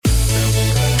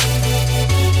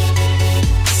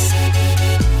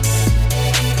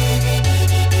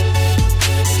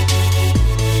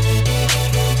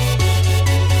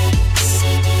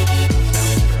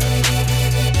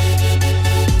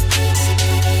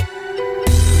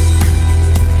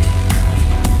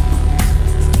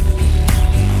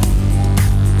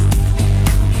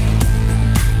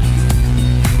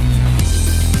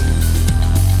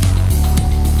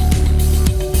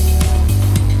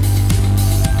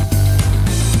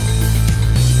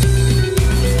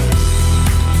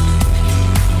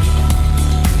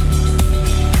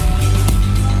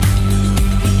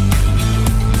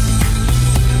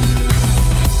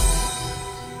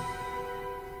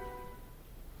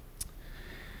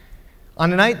On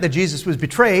the night that Jesus was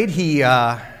betrayed,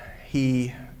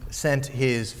 he sent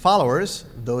his followers,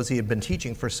 those he had been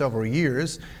teaching for several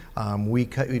years. We've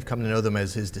come to know them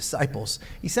as his disciples.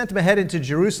 He sent them ahead into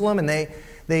Jerusalem, and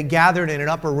they gathered in an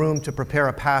upper room to prepare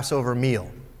a Passover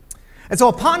meal. And so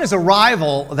upon his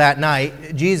arrival that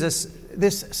night, Jesus,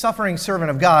 this suffering servant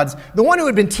of God's, the one who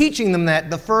had been teaching them that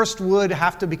the first would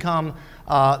have to become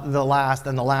the last,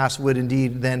 and the last would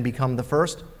indeed then become the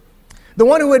first. The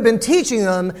one who had been teaching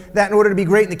them that in order to be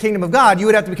great in the kingdom of God, you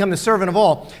would have to become the servant of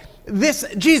all. This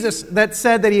Jesus that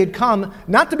said that he had come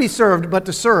not to be served, but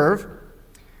to serve,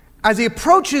 as he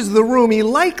approaches the room, he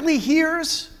likely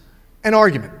hears an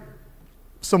argument,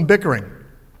 some bickering.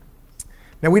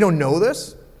 Now, we don't know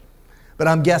this, but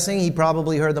I'm guessing he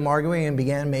probably heard them arguing and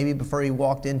began maybe before he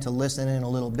walked in to listen in a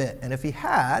little bit. And if he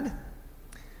had,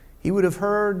 he would have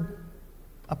heard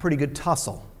a pretty good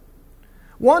tussle.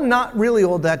 One not really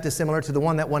all that dissimilar to the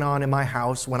one that went on in my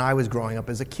house when I was growing up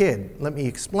as a kid. Let me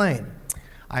explain.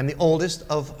 I'm the oldest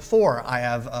of four. I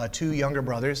have 2 younger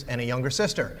brothers and a younger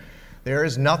sister. There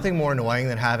is nothing more annoying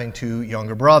than having 2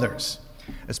 younger brothers,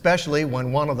 especially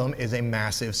when one of them is a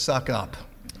massive suck-up.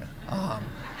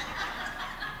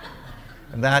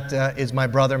 And that is my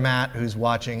brother Matt, who's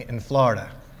watching in Florida.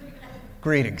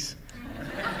 Greetings.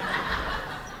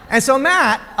 And so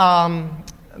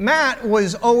Matt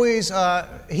was always,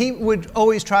 he would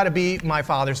always try to be my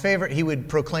father's favorite. He would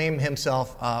proclaim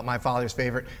himself my father's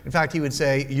favorite. In fact, he would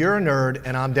say, "You're a nerd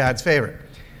and I'm Dad's favorite."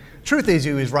 Truth is,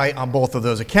 he was right on both of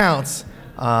those accounts.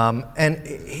 And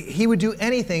he would do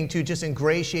anything to just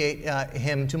ingratiate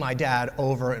him to my dad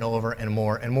over and over and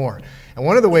more and more. And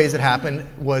one of the ways it happened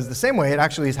was the same way it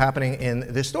actually is happening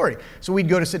in this story. So we'd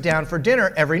go to sit down for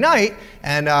dinner every night,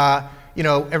 and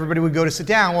everybody would go to sit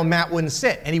down. Well, Matt wouldn't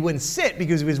sit, and he wouldn't sit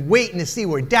because he was waiting to see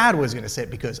where Dad was going to sit,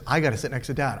 because I got to sit next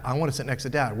to Dad. I want to sit next to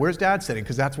Dad. Where's Dad sitting?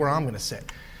 Because that's where I'm going to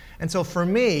sit. And so for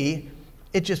me,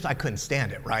 I couldn't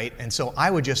stand it, right? And so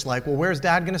I would just like, well, where's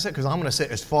Dad going to sit? Because I'm going to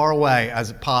sit as far away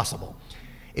as possible.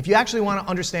 If you actually want to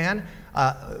understand,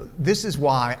 this is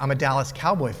why I'm a Dallas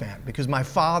Cowboy fan, because my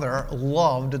father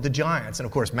loved the Giants. And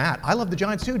of course, Matt, I love the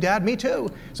Giants too, Dad, me too.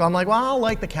 So I'm like, well, I'll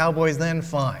like the Cowboys then,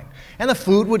 fine. And the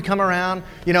food would come around.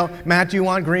 Matt, do you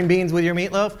want green beans with your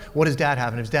meatloaf? What is Dad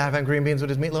having? Is Dad having green beans with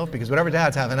his meatloaf? Because whatever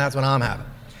Dad's having, that's what I'm having.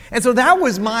 And so that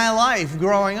was my life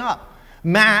growing up.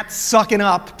 Matt sucking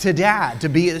up to Dad to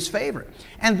be his favorite.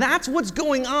 And that's what's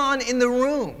going on in the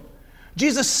room.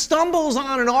 Jesus stumbles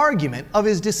on an argument of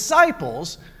his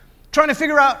disciples trying to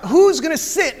figure out who's going to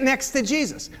sit next to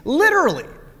Jesus. Literally.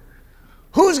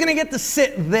 Who's going to get to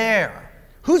sit there?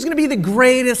 Who's going to be the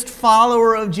greatest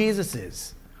follower of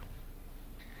Jesus's?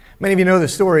 Many of you know the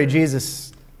story.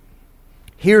 Jesus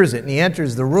hears it and he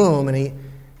enters the room and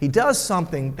he does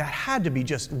something that had to be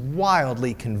just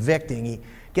wildly convicting. He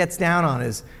gets down on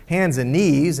his hands and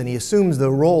knees and he assumes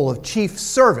the role of chief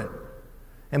servant.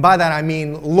 And by that I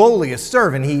mean lowliest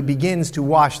servant. He begins to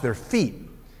wash their feet.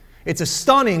 It's a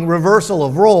stunning reversal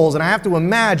of roles, and I have to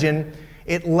imagine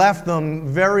it left them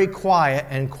very quiet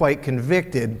and quite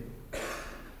convicted.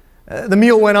 The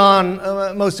meal went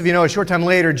on, most of you know, a short time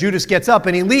later, Judas gets up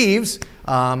and he leaves,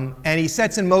 and he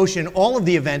sets in motion all of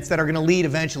the events that are going to lead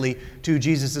eventually to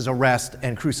Jesus' arrest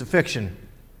and crucifixion.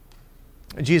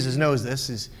 Jesus knows this.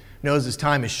 He knows his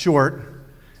time is short.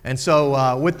 And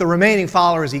so with the remaining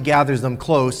followers, he gathers them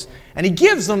close. And he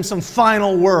gives them some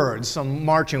final words, some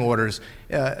marching orders,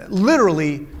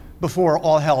 literally before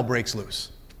all hell breaks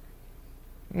loose.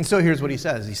 And so here's what he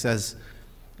says. He says,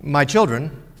 "My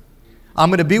children, I'm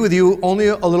going to be with you only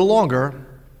a little longer."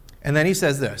 And then he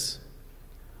says this,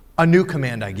 "A new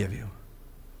command I give you."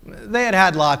 They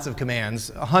had lots of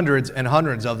commands, hundreds and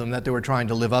hundreds of them that they were trying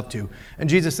to live up to. And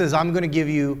Jesus says, "I'm going to give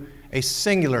you a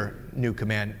singular new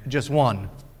command, just one.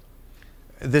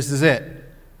 This is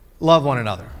it. Love one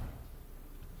another."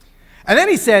 And then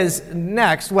he says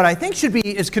next, what I think should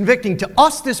be as convicting to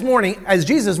us this morning as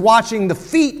Jesus watching the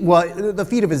feet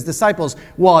of his disciples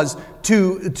was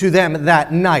to them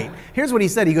that night. Here's what he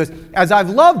said. He goes, "As I've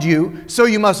loved you, so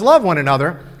you must love one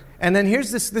another." And then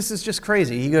here's this is just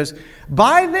crazy. He goes,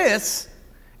 "By this,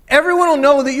 everyone will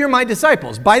know that you're my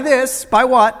disciples." By this, by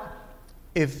what?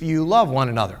 If you love one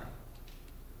another.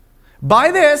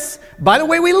 By this, by the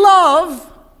way we love,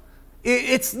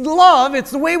 it's love, it's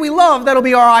the way we love that'll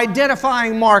be our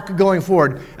identifying mark going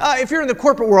forward. If you're in the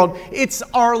corporate world, it's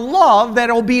our love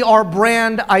that'll be our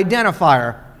brand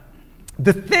identifier.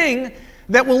 The thing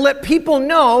that will let people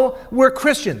know we're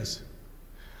Christians.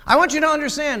 I want you to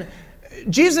understand,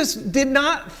 Jesus did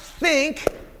not think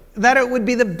that it would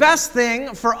be the best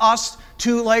thing for us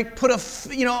to put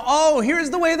here's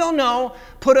the way they'll know,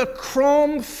 put a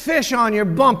chrome fish on your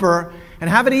bumper and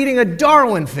have it eating a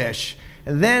Darwin fish,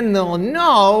 and then they'll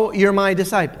know you're my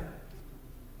disciple.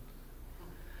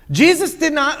 Jesus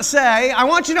did not say, I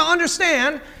want you to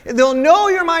understand, they'll know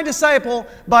you're my disciple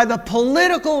by the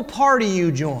political party you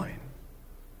join.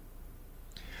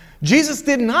 Jesus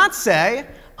did not say,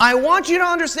 I want you to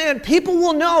understand, people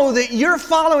will know that you're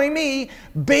following me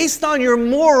based on your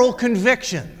moral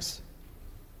convictions.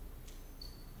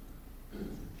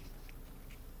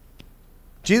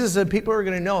 Jesus said, people are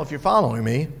going to know if you're following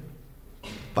me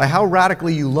by how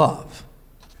radically you love.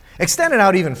 Extend it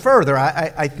out even further,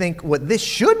 I think what this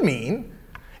should mean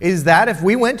is that if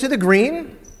we went to the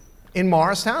Green in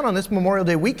Morristown on this Memorial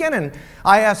Day weekend and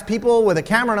I asked people with a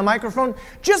camera and a microphone,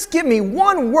 just give me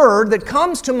one word that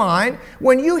comes to mind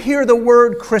when you hear the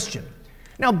word Christian.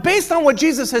 Now, based on what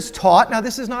Jesus has taught, now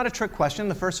this is not a trick question.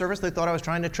 The first service, they thought I was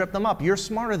trying to trip them up. You're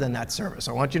smarter than that service.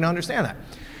 I want you to understand that.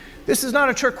 This is not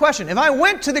a trick question. If I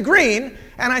went to the Green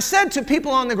and I said to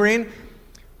people on the Green,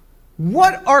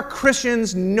 what are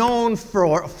Christians known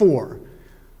for?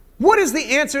 What is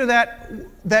the answer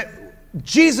that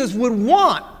Jesus would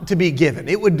want to be given?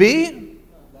 It would be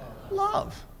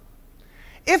love.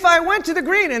 If I went to the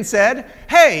Green and said,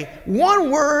 hey,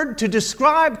 one word to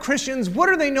describe Christians, what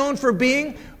are they known for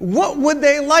being? What would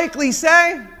they likely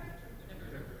say?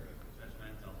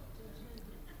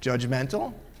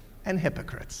 Judgmental and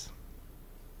hypocrites.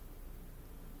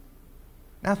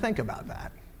 Now think about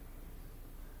that.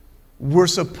 We're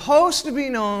supposed to be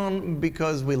known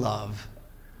because we love,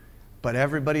 but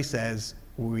everybody says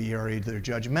we are either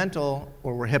judgmental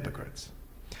or we're hypocrites.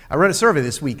 I read a survey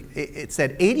this week. It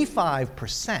said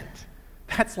 85%.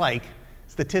 That's like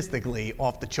statistically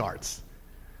off the charts.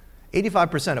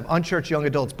 85% of unchurched young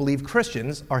adults believe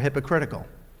Christians are hypocritical.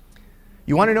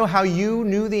 You want to know how you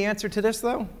knew the answer to this,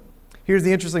 though? Here's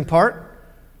the interesting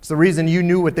part. It's the reason you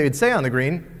knew what they'd say on the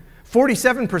Green.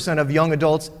 47% of young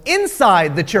adults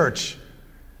inside the church.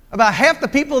 About half the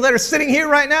people that are sitting here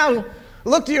right now,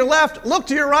 look to your left, look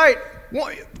to your right.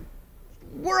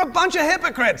 We're a bunch of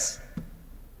hypocrites.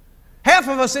 Half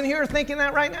of us in here are thinking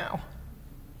that right now.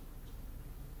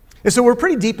 And so we're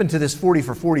pretty deep into this 40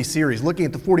 for 40 series, looking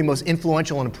at the 40 most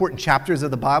influential and important chapters of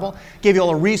the Bible. Gave you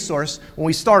all a resource when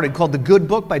we started called The Good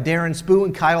Book by Darren Spoo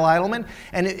and Kyle Idleman,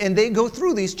 and they go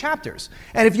through these chapters.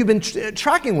 And if you've been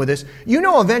tracking with us, you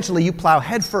know eventually you plow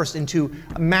headfirst into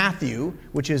Matthew,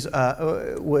 which is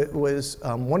was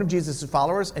one of Jesus'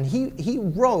 followers, and he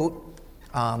wrote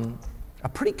a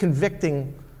pretty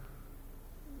convicting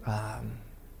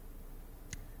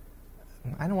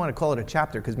I don't want to call it a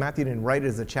chapter because Matthew didn't write it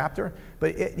as a chapter,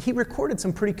 but he recorded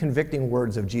some pretty convicting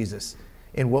words of Jesus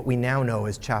in what we now know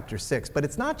as chapter 6. But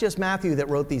it's not just Matthew that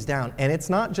wrote these down, and it's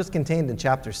not just contained in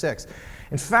chapter 6.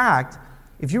 In fact,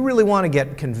 if you really want to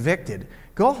get convicted,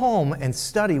 go home and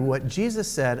study what Jesus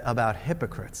said about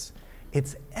hypocrites.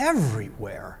 It's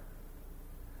everywhere.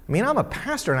 I mean, I'm a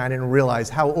pastor, and I didn't realize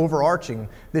how overarching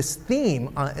this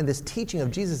theme and this teaching of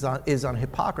Jesus is on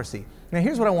hypocrisy. Now,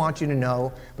 here's what I want you to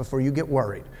know before you get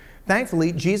worried.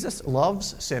 Thankfully, Jesus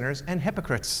loves sinners and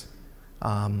hypocrites.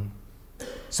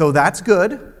 So that's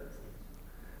good.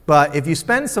 But if you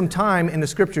spend some time in the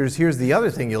scriptures, here's the other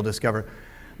thing you'll discover.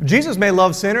 Jesus may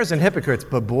love sinners and hypocrites,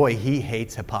 but boy, he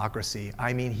hates hypocrisy.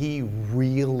 I mean, he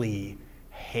really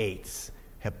hates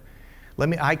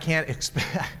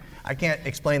I can't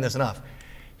explain this enough.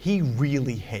 He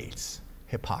really hates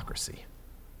hypocrisy.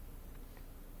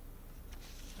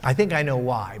 I think I know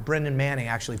why. Brendan Manning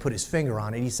actually put his finger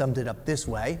on it. He summed it up this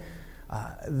way.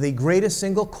 The greatest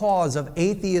single cause of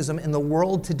atheism in the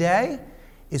world today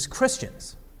is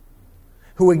Christians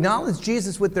who acknowledge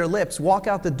Jesus with their lips, walk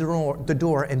out the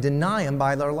door, and deny him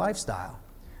by their lifestyle.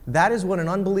 That is what an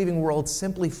unbelieving world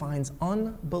simply finds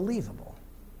unbelievable.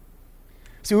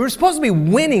 See, we're supposed to be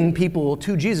winning people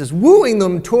to Jesus, wooing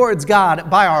them towards God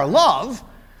by our love,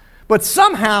 but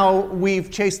somehow we've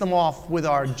chased them off with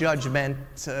our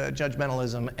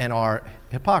judgmentalism and our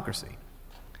hypocrisy.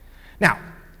 Now,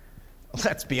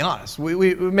 let's be honest.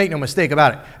 We make no mistake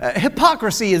about it.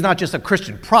 Hypocrisy is not just a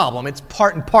Christian problem. It's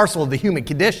part and parcel of the human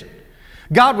condition.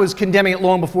 God was condemning it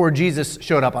long before Jesus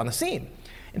showed up on the scene.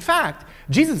 In fact,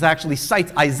 Jesus actually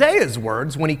cites Isaiah's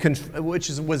words, which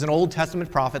was an Old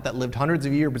Testament prophet that lived hundreds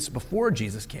of years before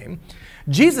Jesus came.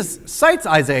 Jesus cites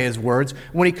Isaiah's words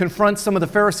when he confronts some of the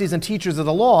Pharisees and teachers of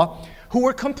the law who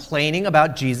were complaining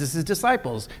about Jesus'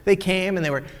 disciples. They came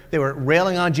and they were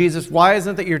railing on Jesus. Why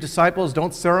isn't it your disciples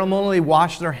don't ceremonially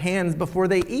wash their hands before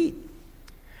they eat?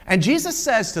 And Jesus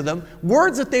says to them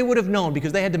words that they would have known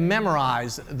because they had to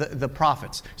memorize the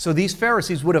prophets. So these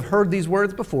Pharisees would have heard these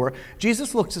words before.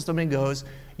 Jesus looks at them and goes,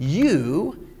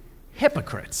 "You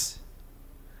hypocrites.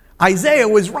 Isaiah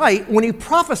was right when he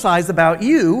prophesies about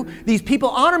you. These people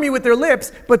honor me with their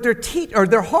lips, but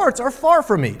their hearts are far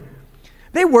from me.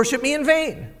 They worship me in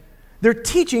vain. Their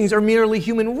teachings are merely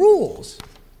human rules.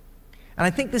 And I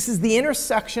think this is the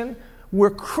intersection where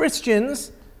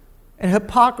Christians and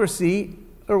hypocrisy,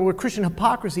 or where Christian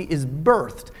hypocrisy is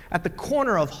birthed, at the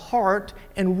corner of heart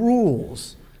and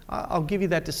rules. I'll give you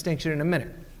that distinction in a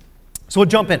minute. So we'll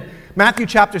jump in. Matthew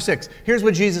chapter 6. Here's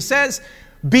what Jesus says.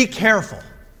 Be careful.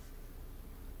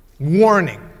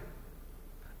 Warning.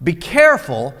 Be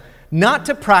careful not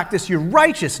to practice your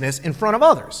righteousness in front of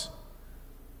others,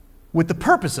 with the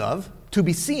purpose of to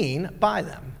be seen by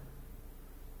them.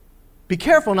 Be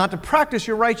careful not to practice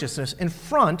your righteousness in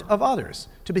front of others,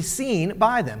 to be seen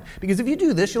by them. Because if you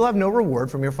do this, you'll have no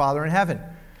reward from your Father in heaven.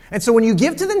 And so when you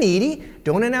give to the needy,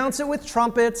 don't announce it with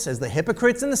trumpets as the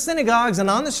hypocrites in the synagogues and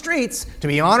on the streets to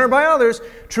be honored by others.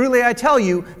 Truly, I tell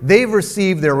you, they've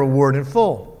received their reward in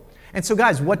full. And so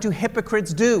guys, what do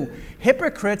hypocrites do?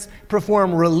 Hypocrites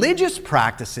perform religious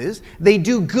practices. They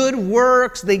do good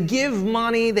works. They give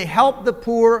money. They help the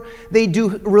poor. They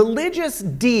do religious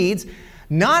deeds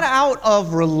not out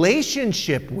of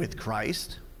relationship with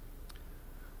Christ.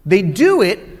 They do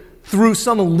it through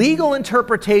some legal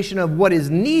interpretation of what is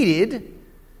needed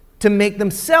to make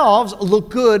themselves look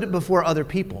good before other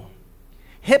people.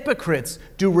 Hypocrites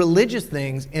do religious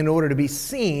things in order to be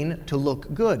seen to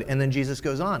look good. And then Jesus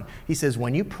goes on. He says,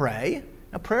 when you pray,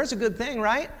 now prayer's a good thing,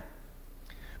 right?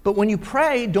 But when you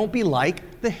pray, don't be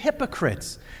like the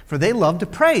hypocrites, for they love to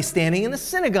pray standing in the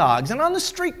synagogues and on the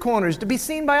street corners to be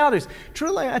seen by others.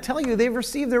 Truly, I tell you, they've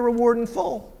received their reward in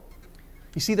full.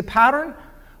 You see the pattern?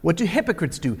 What do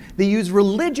hypocrites do? They use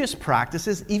religious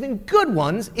practices, even good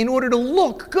ones, in order to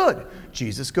look good.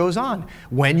 Jesus goes on.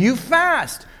 When you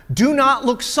fast, do not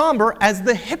look somber as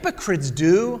the hypocrites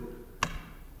do.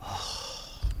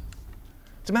 What's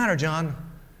the matter, John?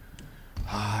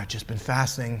 I've just been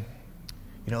fasting.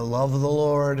 You know, love of the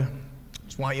Lord.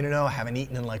 Just want you to know I haven't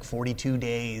eaten in like 42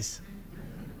 days.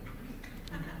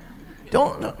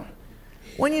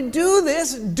 When you do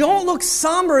this, don't look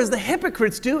somber as the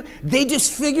hypocrites do. They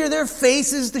disfigure their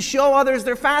faces to show others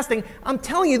they're fasting. I'm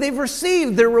telling you, they've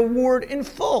received their reward in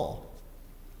full.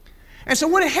 And so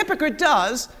what a hypocrite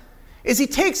does is he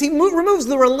removes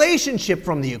the relationship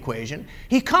from the equation.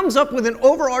 He comes up with an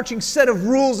overarching set of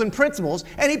rules and principles,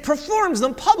 and he performs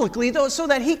them publicly so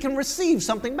that he can receive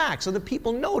something back, so that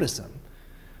people notice him.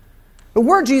 The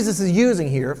word Jesus is using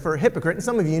here for hypocrite, and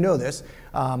some of you know this,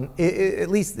 at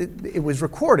least it was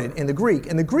recorded in the Greek.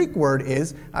 And the Greek word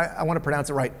is, I want to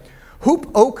pronounce it right,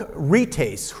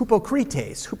 hypokrites,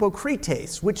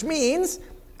 which means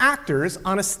actors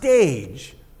on a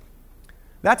stage.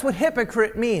 That's what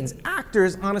hypocrite means,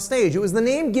 actors on a stage. It was the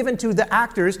name given to the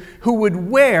actors who would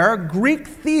wear Greek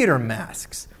theater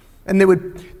masks. And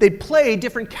they'd play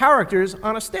different characters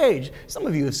on a stage. Some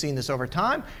of you have seen this over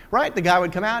time, right? The guy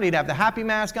would come out, he'd have the happy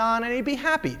mask on, and he'd be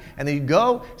happy. And then he'd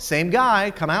go, same guy,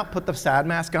 come out, put the sad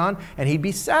mask on, and he'd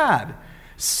be sad.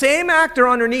 Same actor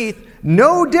underneath,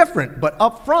 no different, but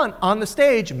up front on the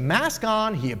stage, mask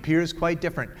on, he appears quite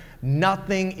different.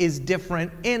 Nothing is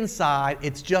different inside,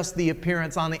 it's just the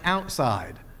appearance on the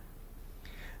outside.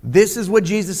 This is what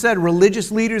Jesus said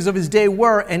religious leaders of his day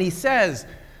were, and he says,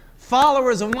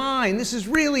 followers of mine, this is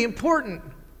really important.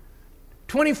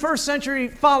 21st century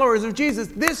followers of Jesus,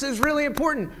 this is really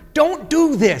important. Don't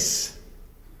do this.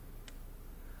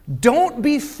 Don't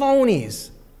be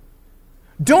phonies.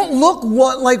 Don't look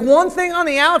like one thing on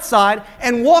the outside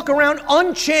and walk around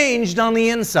unchanged on the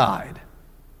inside.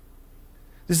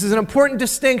 This is an important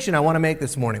distinction I want to make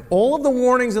this morning. All of the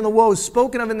warnings and the woes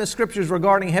spoken of in the scriptures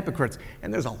regarding hypocrites,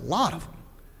 and there's a lot of them,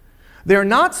 they're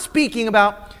not speaking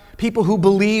about people who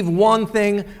believe one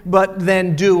thing but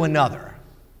then do another.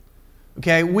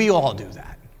 Okay, we all do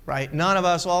that, right?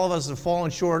 All of us have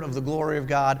fallen short of the glory of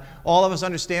God. All of us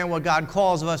understand what God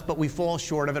calls of us, but we fall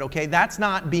short of it, okay? That's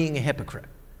not being a hypocrite.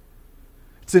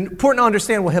 It's important to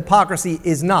understand what hypocrisy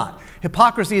is not.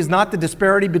 Hypocrisy is not the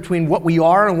disparity between what we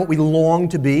are and what we long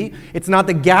to be. It's not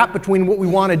the gap between what we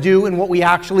want to do and what we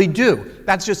actually do.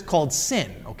 That's just called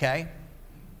sin, okay?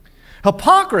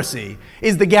 Hypocrisy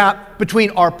is the gap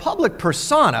between our public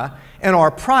persona and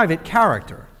our private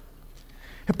character.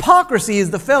 Hypocrisy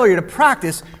is the failure to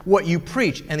practice what you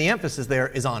preach, and the emphasis there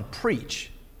is on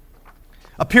preach.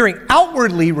 Appearing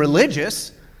outwardly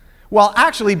religious while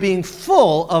actually being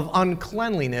full of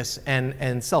uncleanliness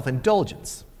and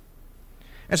self-indulgence.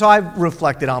 And so I've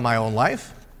reflected on my own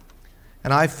life,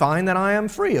 and I find that I am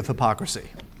free of hypocrisy.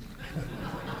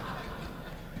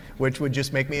 Which would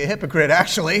just make me a hypocrite,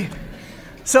 actually.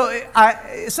 So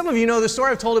some of you know this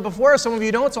story. I've told it before. Some of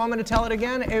you don't, so I'm going to tell it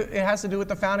again. It has to do with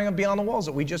the founding of Beyond the Walls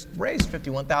that we just raised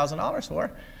 $51,000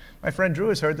 for. My friend Drew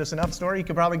has heard this enough story. You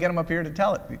could probably get him up here to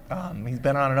tell it. He's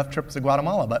been on enough trips to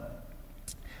Guatemala. But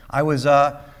I was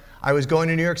going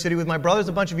to New York City with my brothers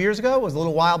a bunch of years ago. It was a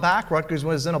little while back. Rutgers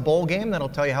was in a bowl game. That'll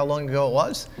tell you how long ago it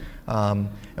was. And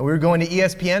we were going to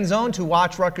ESPN Zone to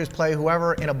watch Rutgers play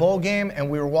whoever in a bowl game. And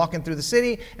we were walking through the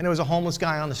city, and there was a homeless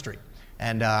guy on the street.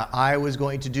 And I was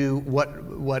going to do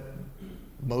what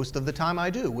most of the time I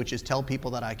do, which is tell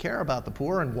people that I care about the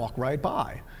poor and walk right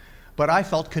by. But I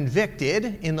felt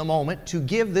convicted in the moment to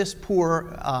give this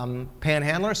poor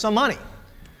panhandler some money.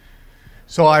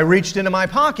 So I reached into my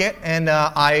pocket, and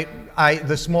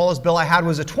the smallest bill I had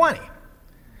was a 20.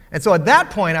 And so at that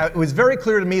point, it was very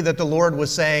clear to me that the Lord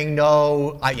was saying,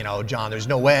 no, John, there's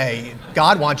no way.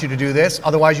 God wants you to do this.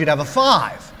 Otherwise, you'd have a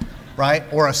 5, right?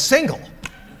 Or a single.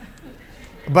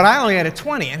 But I only had a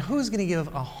 20, and who's going to give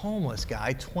a homeless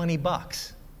guy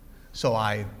 $20? So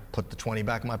I put the 20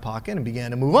 back in my pocket and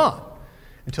began to move on.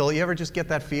 Until you ever just get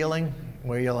that feeling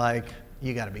where you're like,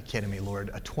 you got to be kidding me,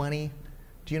 Lord. A 20?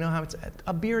 Do you know how it's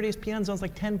a beer at ESPN Zone's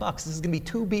like $10? This is going to be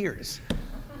 2 beers.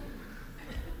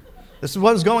 This is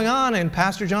what was going on in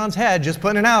Pastor John's head, just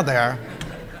putting it out there.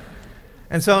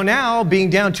 And so now, being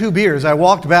down 2 beers, I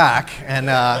walked back and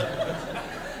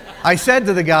I said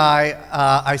to the guy,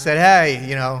 I said,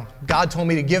 hey, God told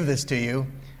me to give this to you,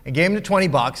 and gave him the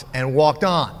 $20 and walked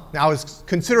on. Now, I was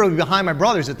considerably behind my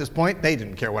brothers at this point. They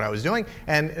didn't care what I was doing.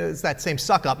 And it's that same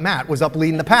suck-up, Matt, was up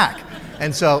leading the pack.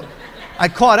 And so I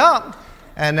caught up,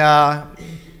 and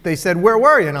they said, where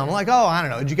were you? And I'm like, oh, I don't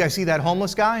know. Did you guys see that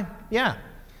homeless guy? Yeah.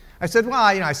 I said, well,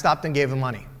 I stopped and gave him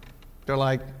money. They're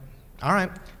like, all right.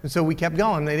 And so we kept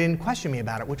going. They didn't question me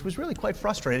about it, which was really quite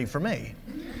frustrating for me.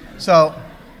 So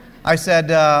I said,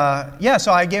 yeah,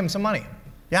 so I gave him some money.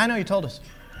 Yeah, I know, you told us.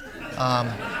 And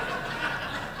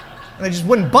they just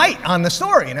wouldn't bite on the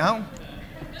story,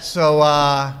 So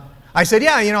I said,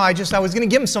 yeah, I was going to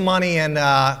give him some money, and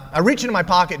I reached into my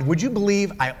pocket. Would you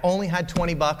believe I only had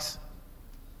 $20?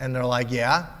 And they're like,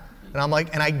 yeah. And I'm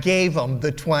like, and I gave them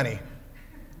the 20.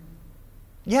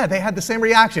 Yeah, they had the same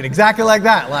reaction, exactly like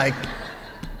that. Like,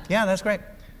 yeah, that's great.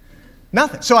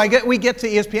 Nothing. So we get to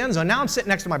ESPN Zone. Now I'm sitting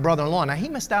next to my brother-in-law. Now, he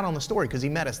missed out on the story because he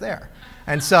met us there.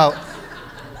 And so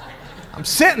I'm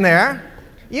sitting there.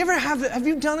 You ever have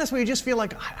you done this where you just feel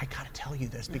like, I got to tell you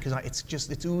this because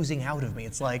it's oozing out of me.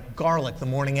 It's like garlic the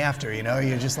morning after,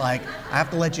 You're just like, I have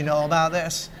to let you know about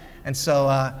this. And so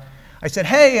I said,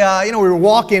 hey, we were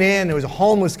walking in. There was a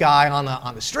homeless guy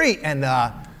on the street, and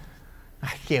I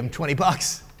gave him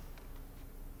 $20.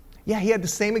 Yeah, he had the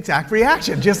same exact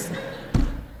reaction.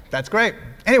 That's great.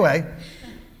 Anyway,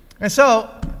 and so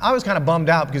I was kind of bummed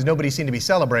out because nobody seemed to be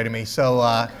celebrating me. So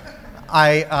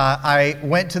I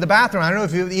went to the bathroom. I don't know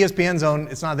if you have the ESPN Zone,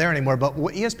 it's not there anymore, but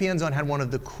ESPN Zone had one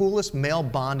of the coolest male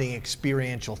bonding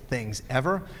experiential things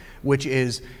ever, which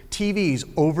is TVs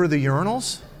over the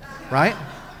urinals, right?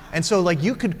 And so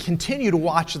you could continue to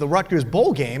watch the Rutgers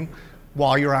bowl game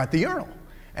while you're at the urinal.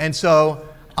 And so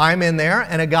I'm in there,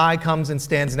 and a guy comes and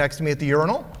stands next to me at the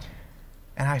urinal,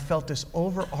 and I felt this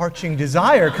overarching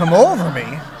desire come over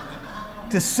me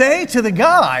to say to the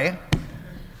guy,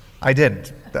 I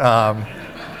didn't.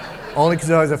 Only because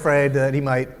I was afraid that he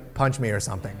might punch me or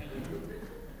something.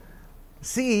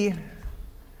 See,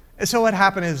 so what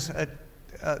happened is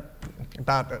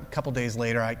about a couple days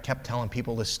later, I kept telling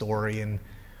people this story, and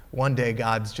one day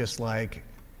God's just like,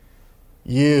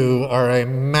 you are a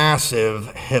massive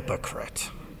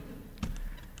hypocrite.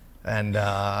 And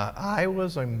I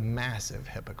was a massive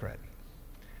hypocrite.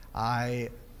 I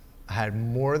had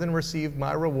more than received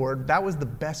my reward. That was the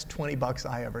best $20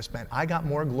 I ever spent. I got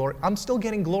more glory. I'm still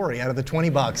getting glory out of the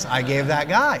 $20 I gave that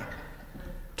guy.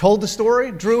 Told the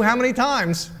story, Drew, how many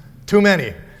times? Too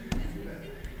many.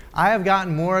 I have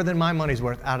gotten more than my money's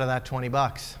worth out of that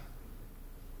 $20.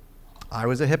 I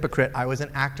was a hypocrite. I was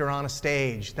an actor on a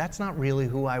stage. That's not really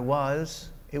who I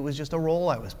was. It was just a role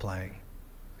I was playing.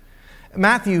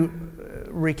 Matthew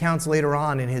recounts later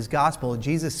on in his gospel,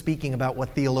 Jesus speaking about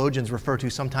what theologians refer to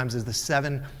sometimes as the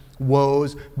 7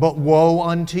 woes. But woe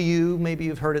unto you, maybe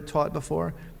you've heard it taught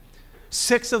before.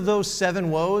 6 of those 7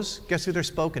 woes, guess who they're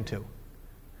spoken to?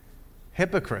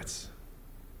 Hypocrites.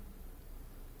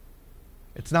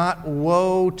 It's not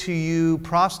woe to you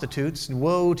prostitutes,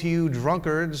 woe to you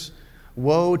drunkards,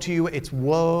 woe to you, it's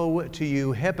woe to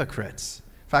you hypocrites.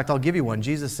 In fact, I'll give you one.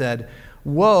 Jesus said,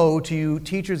 woe to you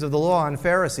teachers of the law and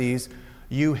Pharisees,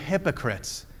 you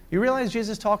hypocrites. You realize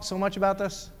Jesus talked so much about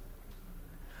this?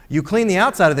 You clean the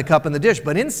outside of the cup and the dish,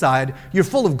 but inside you're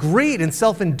full of greed and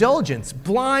self-indulgence.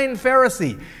 Blind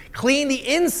Pharisee, clean the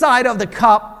inside of the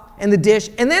cup and the dish,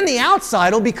 and then the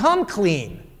outside will become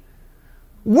clean.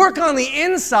 Work on the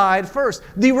inside first.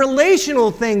 The relational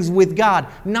things with God,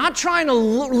 not trying to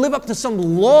live up to some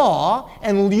law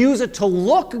and use it to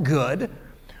look good.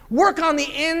 Work on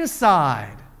the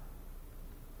inside.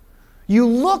 You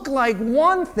look like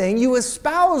one thing, you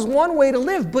espouse one way to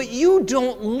live, but you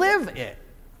don't live it.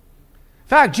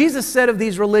 In fact, Jesus said of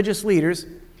these religious leaders,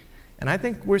 and I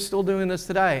think we're still doing this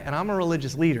today, and I'm a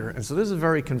religious leader, and so this is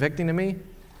very convicting to me.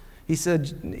 He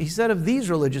said of these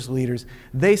religious leaders,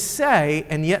 they say,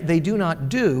 and yet they do not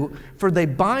do, for they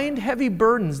bind heavy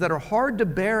burdens that are hard to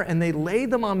bear, and they lay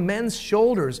them on men's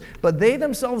shoulders, but they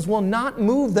themselves will not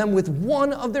move them with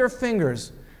one of their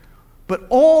fingers. But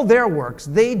all their works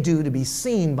they do to be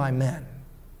seen by men.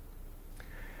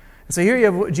 And so here you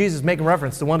have Jesus making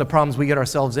reference to one of the problems we get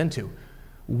ourselves into.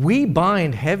 We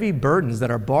bind heavy burdens that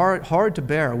are hard to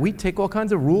bear. We take all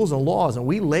kinds of rules and laws and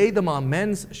we lay them on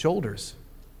men's shoulders.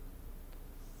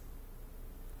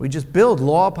 We just build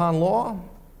law upon law,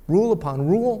 rule upon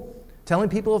rule, telling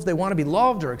people if they want to be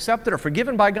loved or accepted or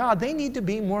forgiven by God, they need to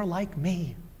be more like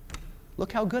me.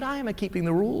 Look how good I am at keeping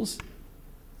the rules.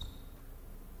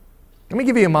 Let me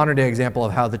give you a modern day example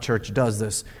of how the church does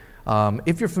this.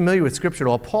 If you're familiar with Scripture at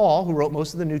all, Paul, who wrote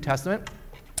most of the New Testament,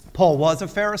 Paul was a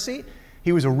Pharisee.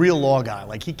 He was a real law guy,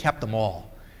 like he kept them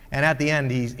all. And at the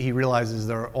end, he realizes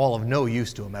they're all of no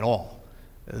use to him at all.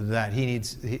 That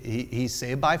he's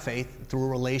saved by faith through a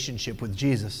relationship with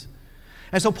Jesus.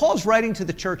 And so Paul's writing to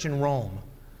the church in Rome.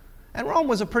 And Rome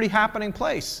was a pretty happening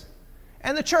place.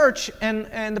 And the church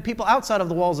and the people outside of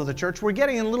the walls of the church were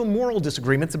getting in little moral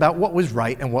disagreements about what was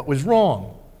right and what was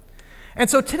wrong. And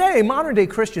so today, modern-day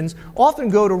Christians often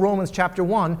go to Romans chapter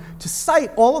 1 to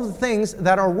cite all of the things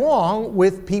that are wrong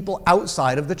with people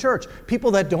outside of the church,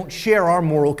 people that don't share our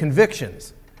moral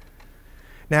convictions.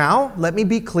 Now, let me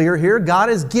be clear here. God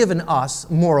has given us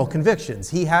moral convictions.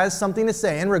 He has something to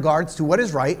say in regards to what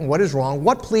is right and what is wrong,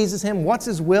 what pleases Him, what's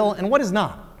His will, and what is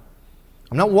not.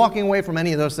 I'm not walking away from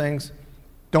any of those things.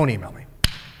 Don't email me.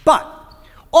 But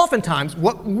oftentimes,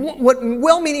 what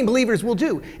well-meaning believers will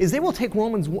do is they will take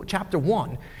Romans chapter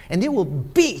 1 and they will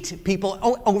beat people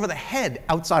over the head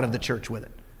outside of the church with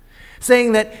it,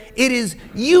 saying that it is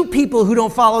you people who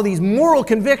don't follow these moral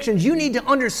convictions. You need to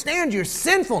understand your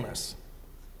sinfulness.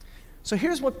 So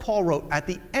here's what Paul wrote at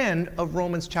the end of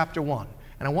Romans chapter 1.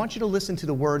 And I want you to listen to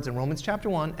the words in Romans chapter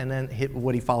 1 and then hit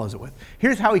what he follows it with.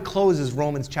 Here's how he closes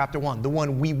Romans chapter 1, the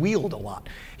one we wield a lot.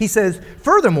 He says,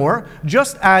 furthermore,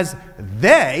 just as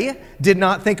they did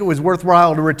not think it was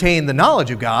worthwhile to retain the knowledge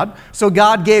of God, so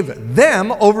God gave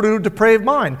them over to a depraved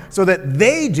mind, so that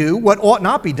they do what ought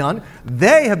not be done.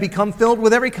 They have become filled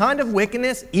with every kind of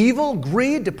wickedness, evil,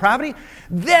 greed, depravity.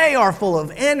 They are full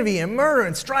of envy and murder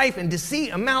and strife and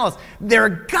deceit and malice. They're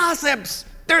gossips.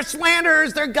 They're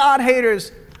slanderers, they're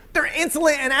God-haters, they're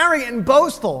insolent and arrogant and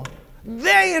boastful.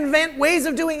 They invent ways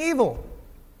of doing evil.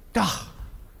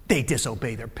 They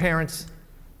disobey their parents.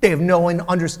 They have no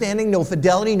understanding, no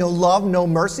fidelity, no love, no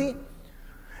mercy.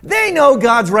 They know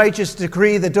God's righteous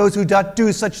decree that those who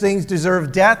do such things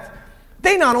deserve death.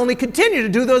 They not only continue to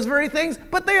do those very things,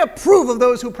 but they approve of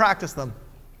those who practice them.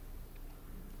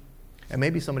 And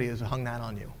maybe somebody has hung that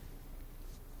on you.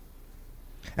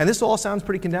 And this all sounds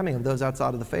pretty condemning of those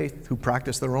outside of the faith who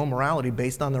practice their own morality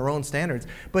based on their own standards.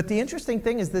 But the interesting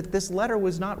thing is that this letter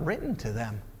was not written to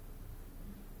them.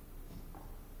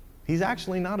 He's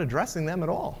actually not addressing them at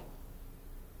all.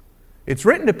 It's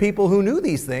written to people who knew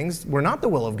these things were not the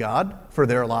will of God for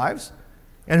their lives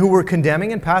and who were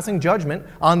condemning and passing judgment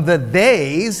on the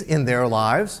theys in their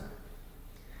lives.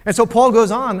 And so Paul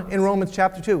goes on in Romans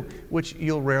chapter 2, which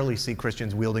you'll rarely see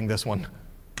Christians wielding this one.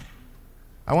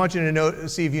 I want you to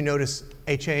see if you notice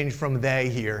a change from they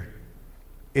here.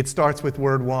 It starts with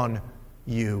word one,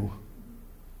 you.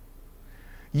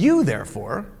 You,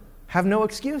 therefore, have no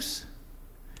excuse.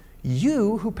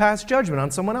 You who pass judgment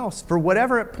on someone else. For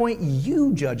whatever point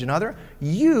you judge another,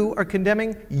 you are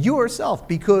condemning yourself,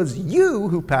 because you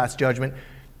who pass judgment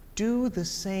do the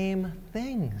same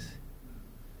things.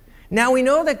 Now we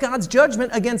know that God's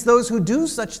judgment against those who do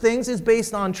such things is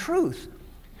based on truth.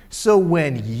 So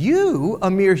when you,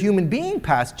 a mere human being,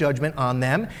 pass judgment on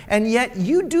them, and yet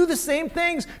you do the same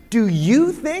things, do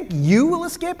you think you will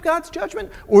escape God's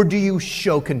judgment? Or do you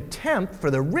show contempt for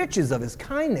the riches of His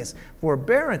kindness,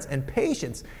 forbearance, and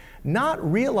patience, not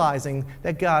realizing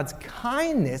that God's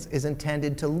kindness is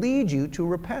intended to lead you to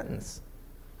repentance?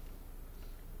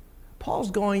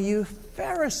 Paul's going, you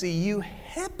Pharisee, you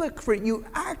hypocrite. You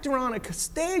actor on a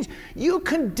stage. You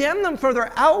condemn them for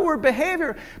their outward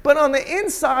behavior, but on the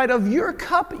inside of your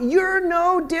cup, you're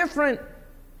no different.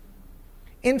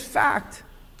 In fact,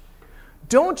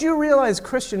 don't you realize,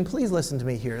 Christian, please listen to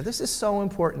me here. This is so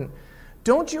important.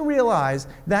 Don't you realize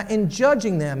that in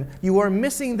judging them, you are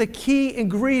missing the key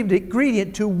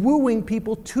ingredient to wooing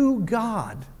people to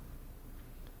God?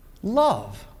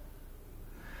 Love.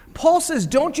 Paul says,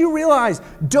 don't you realize,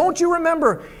 don't you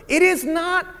remember, it is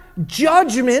not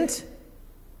judgment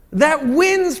that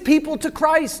wins people to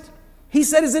Christ. He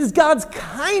said it is God's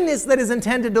kindness that is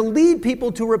intended to lead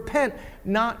people to repent,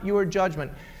 not your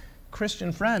judgment.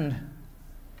 Christian friend,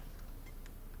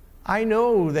 I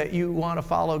know that you want to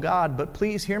follow God, but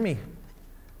please hear me.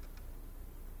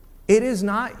 It is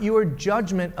not your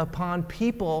judgment upon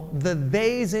people, the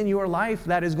theys in your life,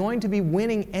 that is going to be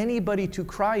winning anybody to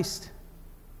Christ.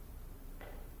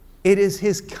 It is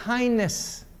His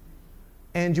kindness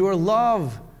and your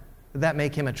love that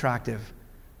make Him attractive,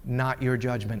 not your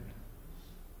judgment.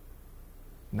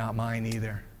 Not mine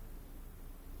either.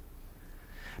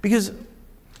 Because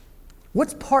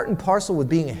what's part and parcel with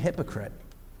being a hypocrite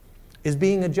is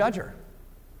being a judger.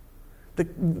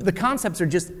 The concepts are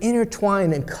just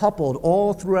intertwined and coupled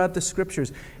all throughout the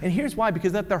Scriptures. And here's why,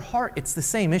 because at their heart, it's the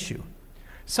same issue.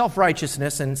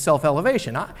 Self-righteousness and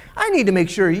self-elevation. I need to make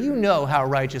sure you know how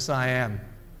righteous I am.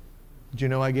 Did you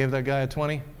know I gave that guy a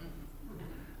 20?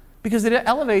 Because it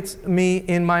elevates me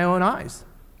in my own eyes.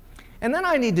 And then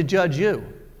I need to judge you.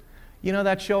 You know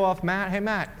that show-off Matt? Hey,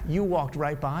 Matt, you walked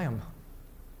right by him.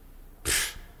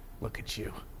 Pfft, look at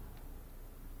you.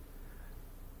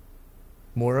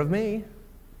 More of me,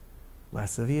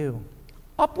 less of you.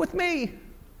 Up with me,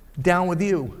 down with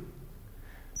you.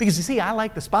 Because you see, I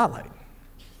like the spotlight.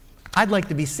 I'd like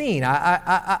to be seen.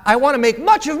 I want to make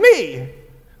much of me.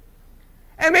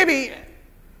 And maybe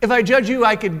if I judge you,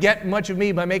 I could get much of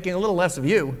me by making a little less of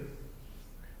you.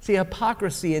 See,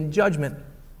 hypocrisy and judgment.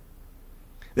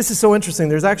 This is so interesting.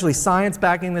 There's actually science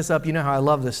backing this up. You know how I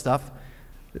love this stuff.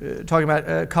 Talking about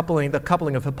the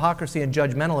coupling of hypocrisy and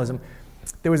judgmentalism.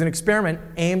 There was an experiment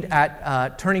aimed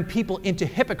at turning people into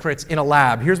hypocrites in a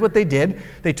lab. Here's what they did.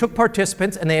 They took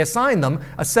participants and they assigned them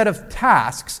a set of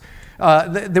tasks.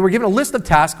 They were given a list of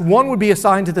tasks. One would be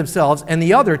assigned to themselves and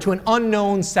the other to an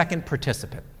unknown second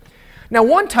participant. Now,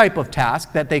 one type of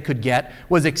task that they could get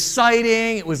was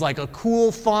exciting. It was like a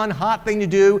cool, fun, hot thing to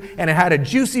do, and it had a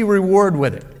juicy reward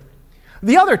with it.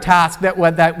 The other task that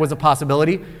was a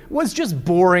possibility was just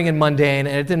boring and mundane,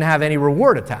 and it didn't have any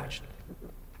reward attached.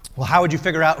 Well, how would you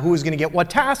figure out who was going to get what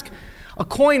task? A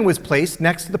coin was placed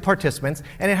next to the participants,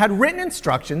 and it had written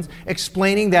instructions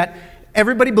explaining that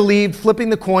everybody believed flipping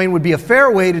the coin would be a fair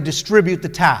way to distribute the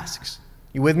tasks.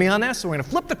 You with me on this? So we're going to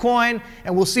flip the coin,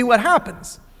 and we'll see what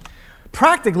happens.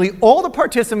 Practically, all the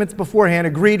participants beforehand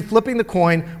agreed flipping the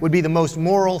coin would be the most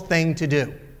moral thing to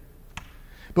do.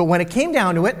 But when it came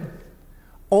down to it,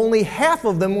 only half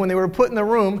of them, when they were put in the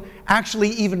room, actually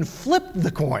even flipped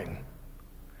the coin,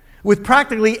 with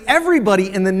practically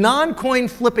everybody in the non-coin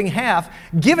flipping half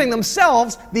giving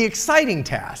themselves the exciting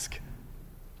task.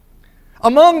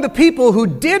 Among the people who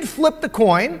did flip the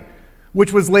coin,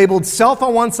 which was labeled self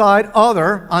on one side,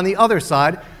 other on the other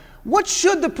side, what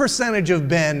should the percentage have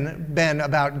been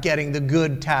about getting the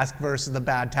good task versus the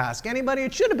bad task? Anybody?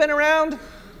 It should have been around.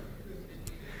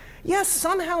 Yes,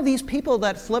 somehow these people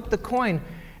that flipped the coin,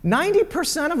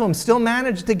 90% of them still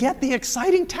managed to get the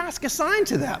exciting task assigned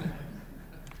to them.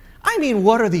 I mean,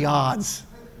 what are the odds?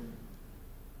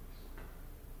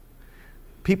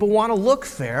 People want to look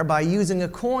fair by using a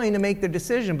coin to make their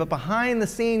decision, but behind the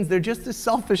scenes, they're just as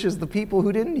selfish as the people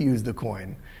who didn't use the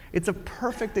coin. It's a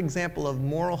perfect example of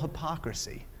moral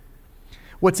hypocrisy.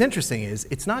 What's interesting is,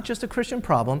 it's not just a Christian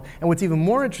problem, and what's even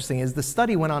more interesting is the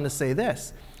study went on to say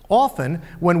this. Often,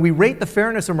 when we rate the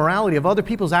fairness or morality of other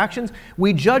people's actions,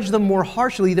 we judge them more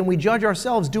harshly than we judge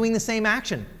ourselves doing the same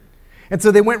action. And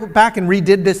so they went back and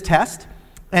redid this test,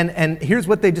 and here's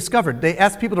what they discovered. They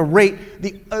asked people to rate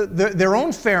their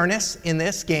own fairness in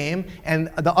this game and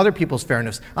the other people's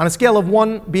fairness. On a scale of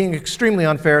 1 being extremely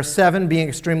unfair, 7 being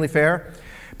extremely fair,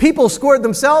 people scored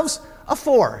themselves a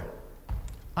 4.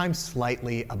 I'm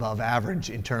slightly above average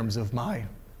in terms of my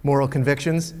moral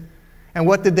convictions. And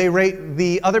what did they rate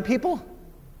the other people?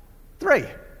 3.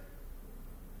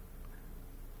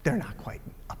 They're not quite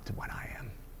up to what I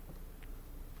am.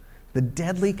 The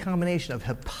deadly combination of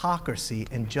hypocrisy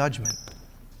and judgment.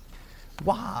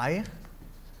 Why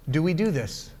do we do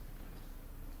this?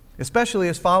 Especially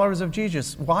as followers of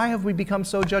Jesus, why have we become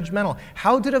so judgmental?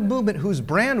 How did a movement whose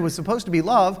brand was supposed to be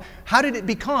love, how did it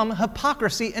become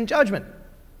hypocrisy and judgment?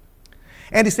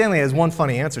 Andy Stanley has one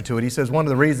funny answer to it. He says one of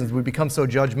the reasons we become so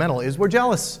judgmental is we're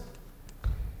jealous.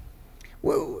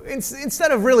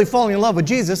 Instead of really falling in love with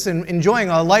Jesus and enjoying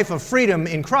a life of freedom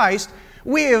in Christ,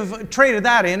 we have traded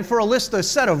that in for a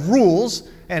set of rules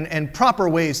and proper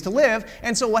ways to live.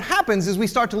 And so what happens is we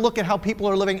start to look at how people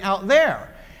are living out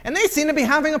there. And they seem to be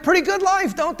having a pretty good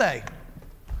life, don't they?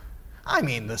 I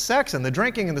mean, the sex and the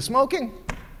drinking and the smoking.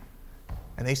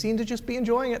 And they seem to just be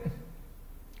enjoying it.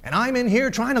 And I'm in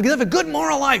here trying to live a good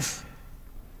moral life.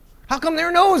 How come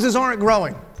their noses aren't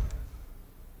growing?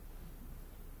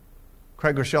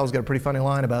 Craig Rochelle got a pretty funny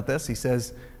line about this. He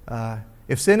says,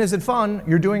 if sin isn't fun,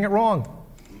 you're doing it wrong.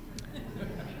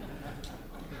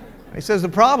 He says the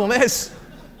problem is,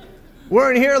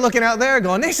 we're in here looking out there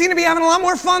going, they seem to be having a lot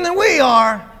more fun than we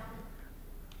are.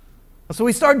 So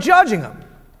we start judging them.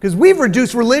 Because we've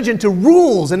reduced religion to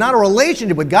rules and not a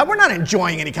relationship with God. We're not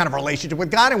enjoying any kind of relationship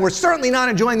with God, and we're certainly not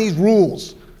enjoying these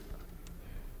rules.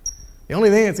 The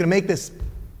only thing that's going to make this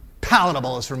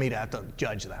palatable is for me to have to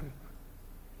judge them.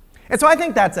 And so I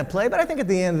think that's at play, but I think at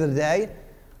the end of the day,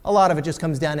 a lot of it just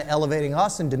comes down to elevating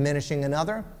us and diminishing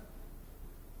another,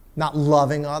 not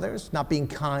loving others, not being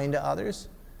kind to others.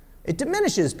 It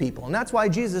diminishes people, and that's why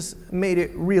Jesus made it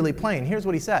really plain. Here's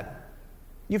what he said.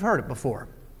 You've heard it before.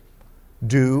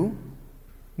 Do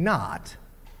not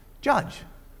judge.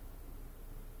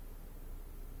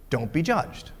 Don't be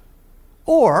judged.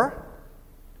 Or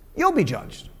you'll be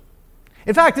judged.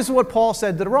 In fact, this is what Paul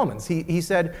said to the Romans. He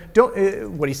said,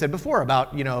 what he said before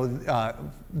about, they,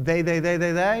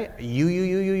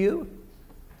 you.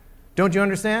 Don't you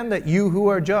understand that you who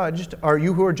are judged, or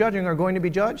you who are judging, are going to be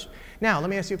judged? Now,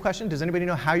 let me ask you a question. Does anybody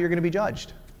know how you're going to be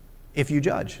judged if you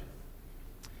judge?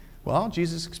 Well,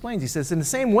 Jesus explains. He says, in the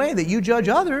same way that you judge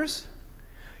others,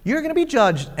 you're going to be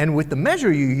judged, and with the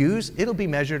measure you use, it'll be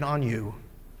measured on you.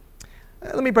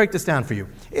 Let me break this down for you.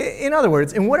 In other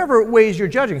words, in whatever ways you're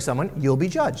judging someone, you'll be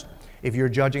judged. If you're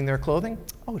judging their clothing,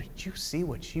 oh, did you see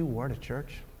what she wore to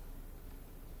church?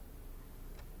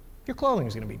 Your clothing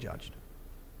is going to be judged.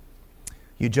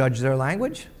 You judge their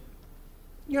language,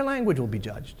 your language will be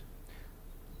judged.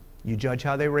 You judge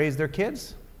how they raise their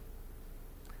kids,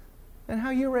 and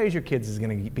how you raise your kids is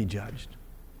going to be judged.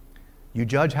 You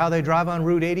judge how they drive on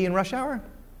Route 80 in rush hour.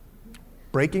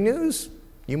 Breaking news,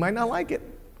 you might not like it,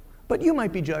 but you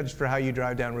might be judged for how you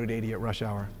drive down Route 80 at rush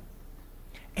hour.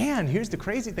 And here's the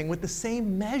crazy thing, with the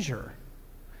same measure.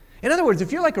 In other words,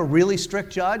 if you're like a really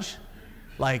strict judge,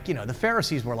 like, the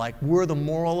Pharisees were like, we're the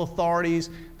moral authorities.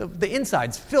 The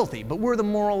inside's filthy, but we're the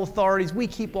moral authorities. We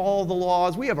keep all the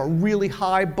laws. We have a really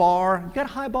high bar. You got a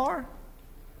high bar?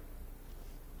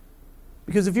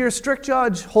 Because if you're a strict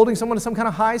judge holding someone to some kind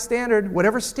of high standard,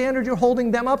 whatever standard you're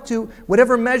holding them up to,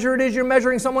 whatever measure it is you're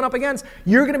measuring someone up against,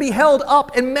 you're going to be held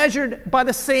up and measured by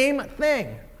the same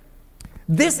thing.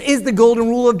 This is the golden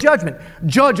rule of judgment.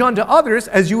 Judge unto others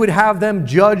as you would have them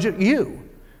judge you.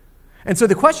 And so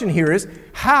the question here is,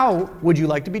 how would you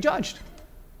like to be judged?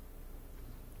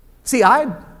 See,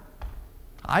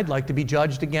 I'd like to be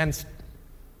judged against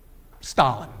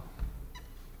Stalin.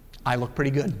 I look pretty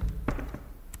good.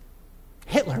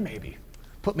 Hitler, maybe.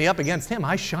 Put me up against him,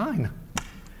 I shine.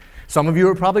 Some of you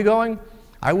are probably going,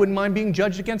 I wouldn't mind being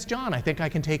judged against John. I think I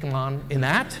can take him on in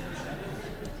that.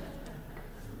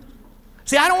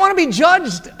 See, I don't want to be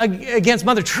judged against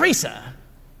Mother Teresa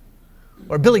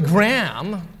or Billy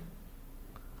Graham.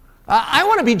 I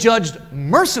want to be judged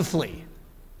mercifully,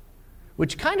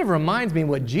 which kind of reminds me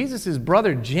what Jesus'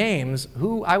 brother James,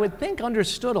 who I would think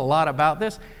understood a lot about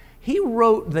this, he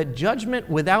wrote that judgment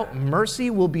without mercy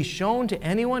will be shown to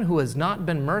anyone who has not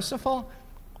been merciful.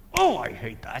 Oh, I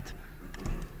hate that.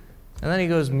 And then he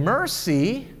goes,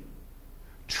 mercy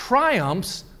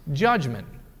triumphs judgment.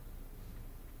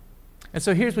 And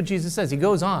so here's what Jesus says. He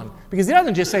goes on, because he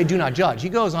doesn't just say do not judge. He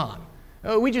goes on.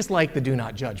 We just like the do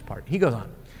not judge part. He goes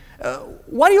on.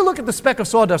 Why do you look at the speck of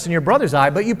sawdust in your brother's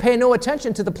eye, but you pay no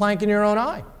attention to the plank in your own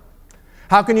eye?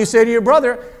 How can you say to your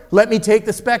brother, let me take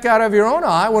the speck out of your own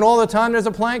eye, when all the time there's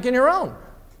a plank in your own?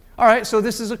 All right, so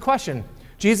this is a question.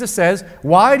 Jesus says,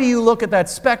 why do you look at that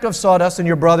speck of sawdust in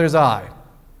your brother's eye?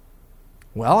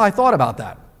 Well, I thought about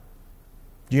that.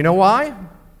 Do you know why?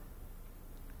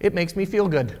 It makes me feel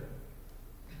good.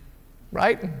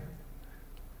 Right?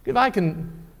 If I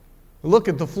can look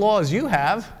at the flaws you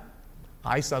have,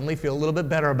 I suddenly feel a little bit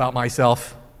better about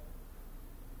myself.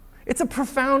 It's a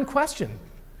profound question.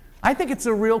 I think it's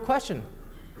a real question.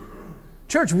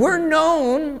 Church, we're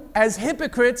known as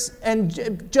hypocrites and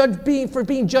for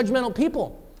being judgmental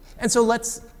people. And so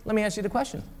let me ask you the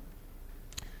question.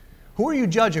 Who are you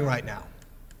judging right now?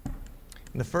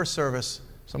 In the first service,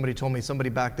 somebody told me,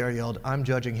 somebody back there yelled, I'm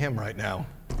judging him right now.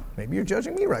 Maybe you're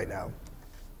judging me right now.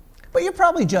 But you're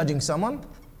probably judging someone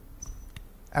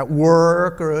at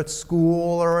work or at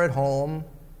school or at home.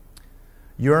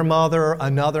 Your mother,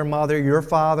 another mother, your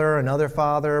father, another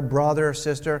father, brother,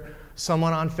 sister,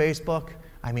 someone on Facebook.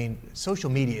 I mean, social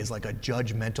media is like a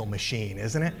judgmental machine,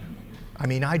 isn't it? I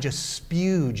mean, I just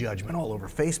spew judgment all over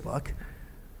Facebook.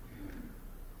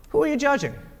 Who are you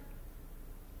judging?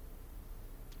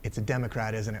 It's a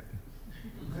Democrat, isn't it?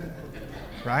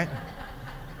 Right?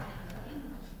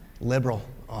 Liberal.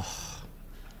 Oh.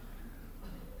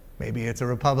 Maybe it's a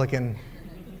Republican.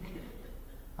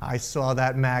 I saw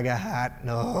that MAGA hat.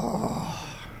 No.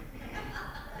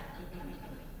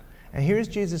 And here's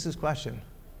Jesus' question.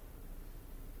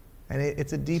 And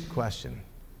it's a deep question.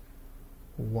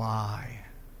 Why?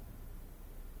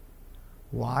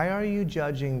 Why are you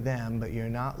judging them, but you're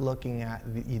not looking at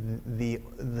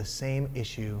the same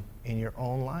issue in your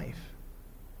own life?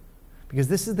 Because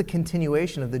this is the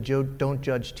continuation of the don't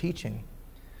judge teaching.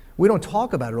 We don't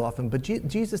talk about it often, but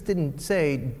Jesus didn't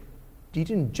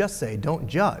just say don't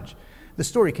judge. The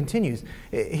story continues.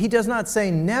 He does not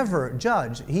say never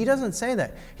judge. He doesn't say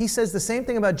that. He says the same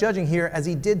thing about judging here as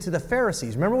he did to the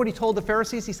Pharisees. Remember what he told the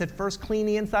Pharisees? He said, first clean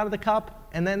the inside of the cup,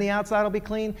 and then the outside will be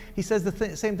clean. He says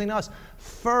the same thing to us.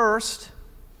 First,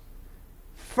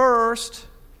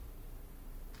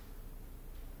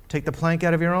 take the plank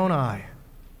out of your own eye.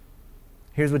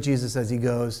 Here's what Jesus says. He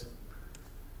goes,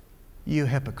 you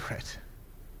hypocrite.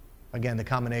 Again, the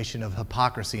combination of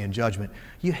hypocrisy and judgment.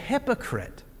 You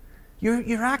hypocrite.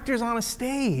 You're actors on a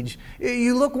stage.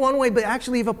 You look one way, but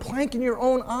actually you have a plank in your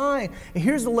own eye. And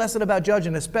here's the lesson about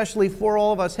judging, especially for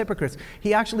all of us hypocrites.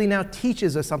 He actually now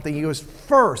teaches us something. He goes,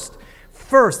 first,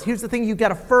 here's the thing you've got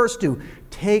to first do.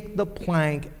 Take the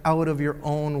plank out of your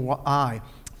own eye.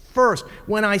 First,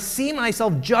 when I see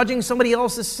myself judging somebody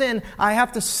else's sin, I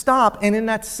have to stop and in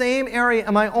that same area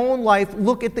in my own life,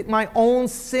 look at my own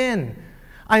sin.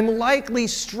 I'm likely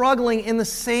struggling in the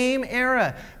same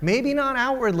area. Maybe not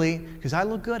outwardly, because I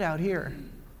look good out here.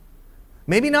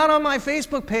 Maybe not on my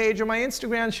Facebook page or my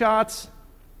Instagram shots.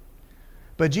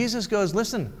 But Jesus goes,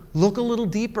 listen, look a little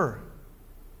deeper.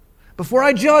 Before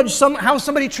I judge how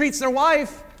somebody treats their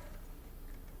wife,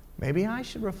 maybe I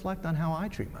should reflect on how I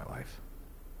treat my wife.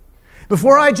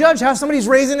 Before I judge how somebody's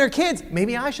raising their kids,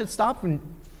 maybe I should stop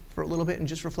for a little bit and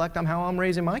just reflect on how I'm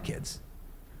raising my kids.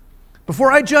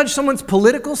 Before I judge someone's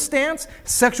political stance,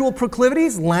 sexual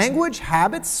proclivities, language,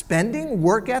 habits, spending,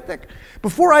 work ethic,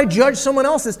 before I judge someone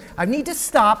else's, I need to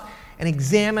stop and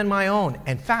examine my own.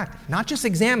 In fact, not just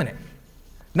examine it.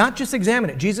 Not just examine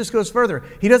it. Jesus goes further.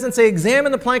 He doesn't say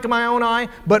examine the plank of my own eye,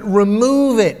 but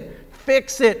remove it,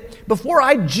 fix it. Before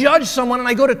I judge someone and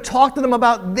I go to talk to them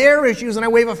about their issues and I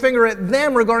wave a finger at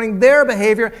them regarding their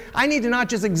behavior, I need to not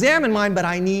just examine mine, but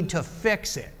I need to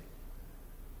fix it.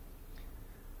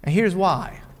 And here's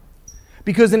why.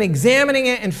 Because in examining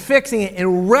it and fixing it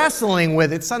and wrestling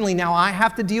with it, suddenly now I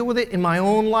have to deal with it in my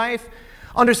own life,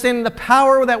 understanding the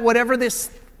power that whatever this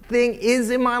thing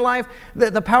is in my life,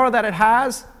 the power that it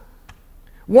has.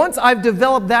 Once I've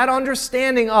developed that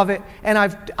understanding of it and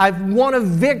I've won a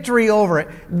victory over it,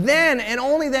 then and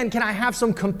only then can I have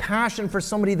some compassion for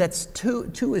somebody that's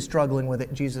too is struggling with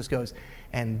it, Jesus goes.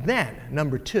 And then,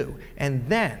 number two, and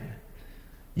then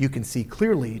you can see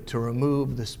clearly to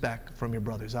remove the speck from your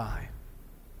brother's eye.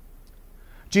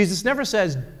 Jesus never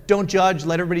says, don't judge,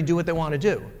 let everybody do what they want to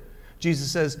do.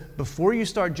 Jesus says, before you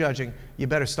start judging, you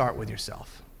better start with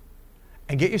yourself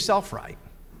and get yourself right.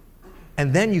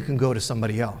 And then you can go to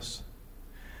somebody else.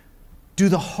 Do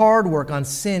the hard work on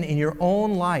sin in your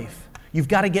own life. You've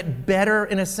got to get better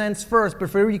in a sense first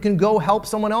before you can go help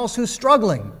someone else who's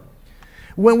struggling.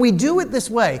 When we do it this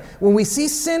way, when we see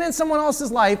sin in someone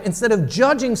else's life, instead of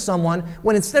judging someone,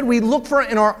 when instead we look for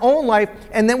it in our own life,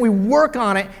 and then we work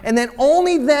on it, and then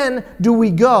only then do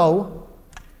we go,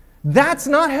 that's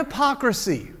not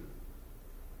hypocrisy.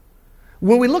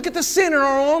 When we look at the sin in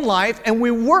our own life, and we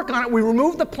work on it, we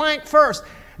remove the plank first,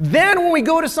 then when we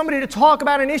go to somebody to talk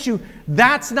about an issue,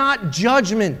 that's not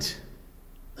judgment.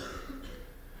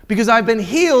 Because I've been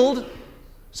healed,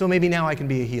 so maybe now I can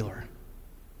be a healer.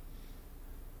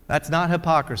 That's not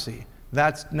hypocrisy.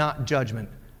 That's not judgment.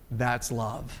 That's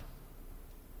love.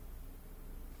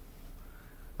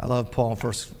 I love Paul in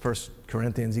 1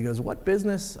 Corinthians. He goes, what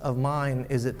business of mine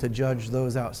is it to judge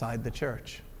those outside the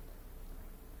church?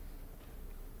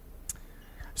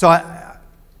 So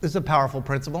this is a powerful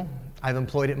principle. I've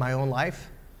employed it in my own life.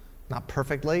 Not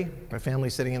perfectly. My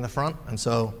family's sitting in the front. And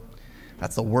so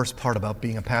that's the worst part about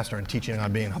being a pastor and teaching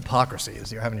on being hypocrisy is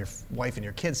you're having your wife and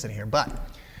your kids sitting here. But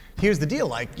here's the deal,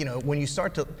 when you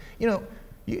start to,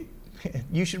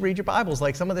 you should read your Bibles.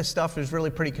 Like, some of this stuff is really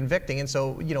pretty convicting. And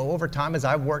so, over time, as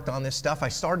I've worked on this stuff, I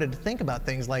started to think about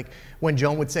things like when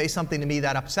Joan would say something to me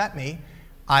that upset me,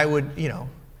 I would,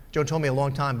 Joan told me a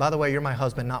long time, by the way, you're my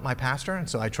husband, not my pastor. And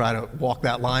so I try to walk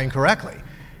that line correctly.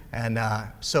 And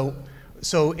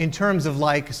so in terms of,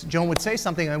 like, Joan would say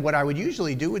something, and what I would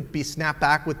usually do would be snap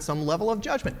back with some level of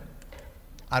judgment.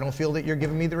 I don't feel that you're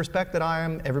giving me the respect that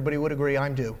everybody would agree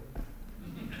I'm due.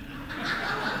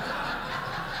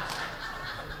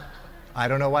 I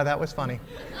don't know why that was funny.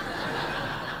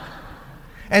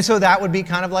 And so that would be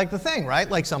kind of like the thing, right?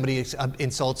 Like, somebody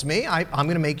insults me, I'm going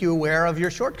to make you aware of your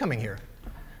shortcoming here,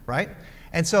 right?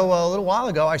 And so a little while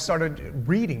ago, I started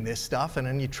reading this stuff, and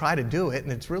then you try to do it,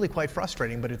 and it's really quite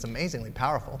frustrating, but it's amazingly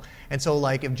powerful. And so,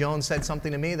 like, if Joan said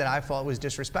something to me that I thought was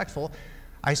disrespectful,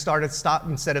 I started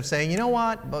instead of saying, you know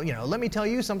what, well, let me tell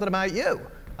you something about you.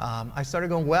 I started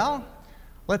going, well,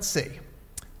 let's see.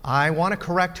 I want to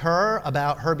correct her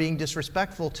about her being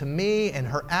disrespectful to me and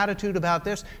her attitude about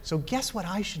this. So guess what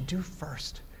I should do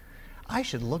first? I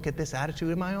should look at this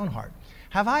attitude in my own heart.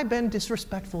 Have I been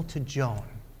disrespectful to Joan?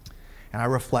 And I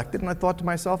reflected and I thought to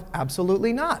myself,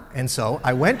 absolutely not. And so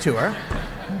I went to her.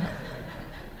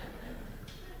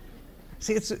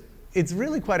 See, it's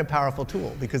really quite a powerful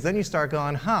tool, because then you start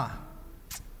going, I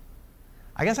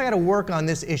guess I got to work on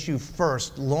this issue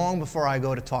first, long before I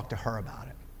go to talk to her about it.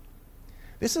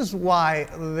 This is why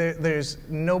there's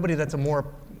nobody that's a more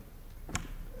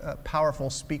powerful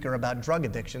speaker about drug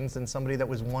addictions than somebody that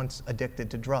was once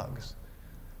addicted to drugs.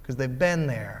 Because they've been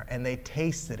there, and they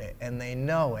tasted it, and they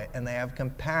know it, and they have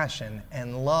compassion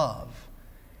and love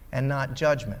and not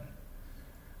judgment.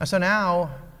 And so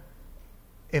now,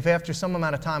 if after some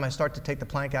amount of time I start to take the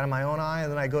plank out of my own eye,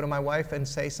 and then I go to my wife and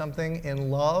say something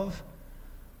in love,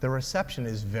 the reception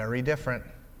is very different.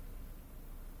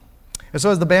 And so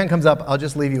as the band comes up, I'll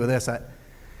just leave you with this.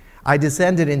 I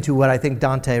descended into what I think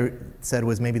Dante said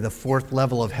was maybe the 4th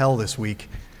level of hell this week.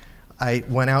 I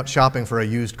went out shopping for a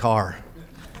used car.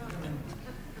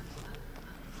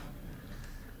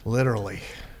 Literally.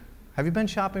 Have you been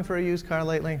shopping for a used car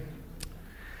lately?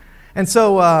 And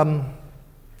so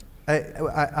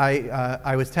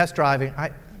I was test driving.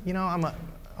 I'm a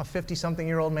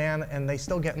 50-something-year-old man, and they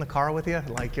still get in the car with you.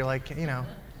 Like, you're like,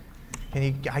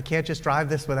 I can't just drive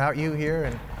this without you here.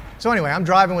 And so anyway, I'm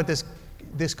driving with this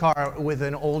car with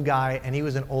an old guy, and he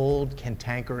was an old,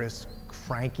 cantankerous,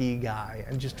 cranky guy,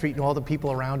 and just treating all the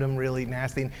people around him really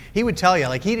nasty. And he would tell you,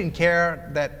 like, he didn't care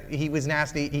that he was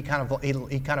nasty. He kind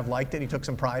of liked it. He took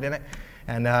some pride in it.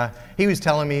 And he was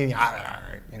telling me,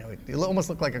 he almost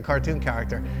looked like a cartoon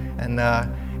character.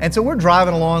 And so we're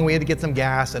driving along. We had to get some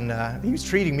gas, and he was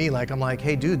treating me like, I'm like,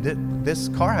 hey, dude, this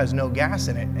car has no gas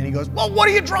in it. And he goes, well, what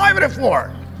are you driving it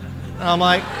for? And I'm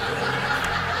like,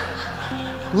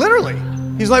 literally.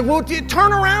 He's like, well,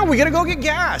 turn around. We got to go get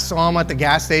gas. So I'm at the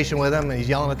gas station with him, and he's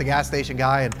yelling at the gas station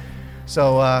guy. And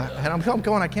so and I'm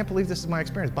going, I can't believe this is my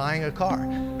experience, buying a car.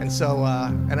 And so,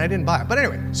 and I didn't buy it. But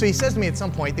anyway, so he says to me at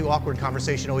some point, the awkward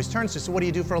conversation always turns to, so what do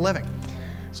you do for a living?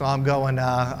 So I'm going,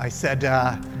 I said,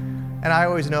 and I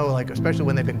always know, like, especially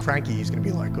when they've been cranky, he's going to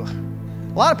be like, oh.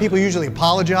 A lot of people usually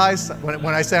apologize when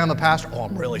I say I'm a pastor. Oh,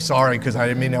 I'm really sorry because I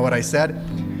didn't mean to know what I said.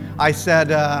 I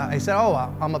said,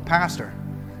 oh, I'm a pastor.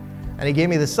 And he gave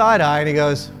me the side eye, and he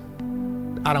goes,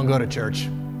 I don't go to church.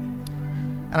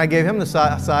 And I gave him the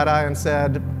side eye and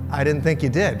said, I didn't think you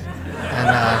did.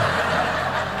 And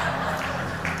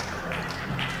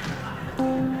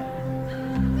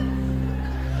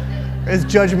his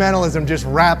judgmentalism just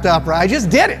wrapped up, right? I just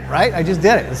did it, right? I just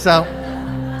did it. So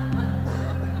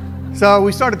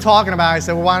we started talking about it. I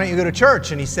said, well, why don't you go to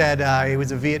church? And he said he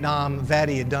was a Vietnam vet.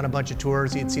 He had done a bunch of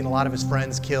tours. He had seen a lot of his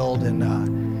friends killed.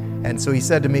 And so he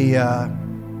said to me, he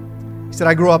said,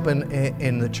 I grew up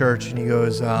in the church. And he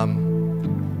goes,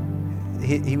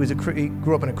 he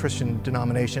grew up in a Christian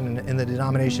denomination. And in the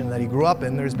denomination that he grew up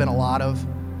in, there's been a lot of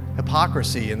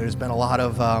hypocrisy. And there's been a lot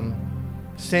of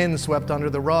sin swept under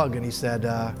the rug. And he said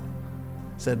the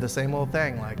same old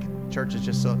thing, like, church is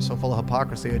just so full of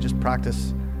hypocrisy. I just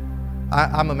practice.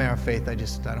 I'm a man of faith. I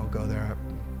don't go there. I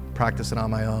practice it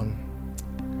on my own.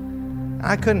 And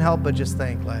I couldn't help but just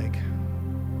think, like,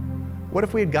 what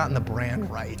if we had gotten the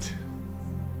brand right?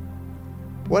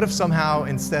 What if somehow,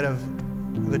 instead of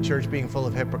the church being full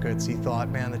of hypocrites, he thought,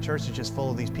 man, the church is just full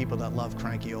of these people that love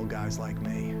cranky old guys like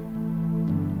me?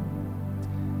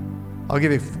 I'll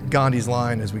give you Gandhi's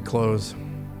line as we close.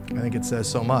 I think it says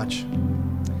so much.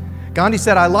 Gandhi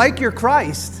said, I like your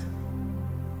Christ.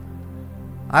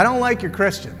 I don't like your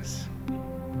Christians.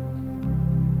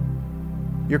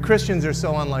 Your Christians are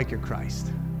so unlike your Christ.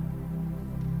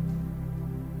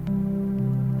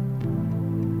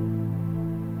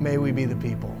 may we be the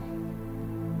people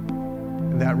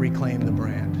that reclaim the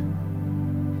brand.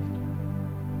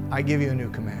 I give you a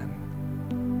new command.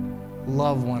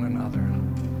 Love one another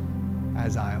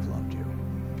as I have loved you.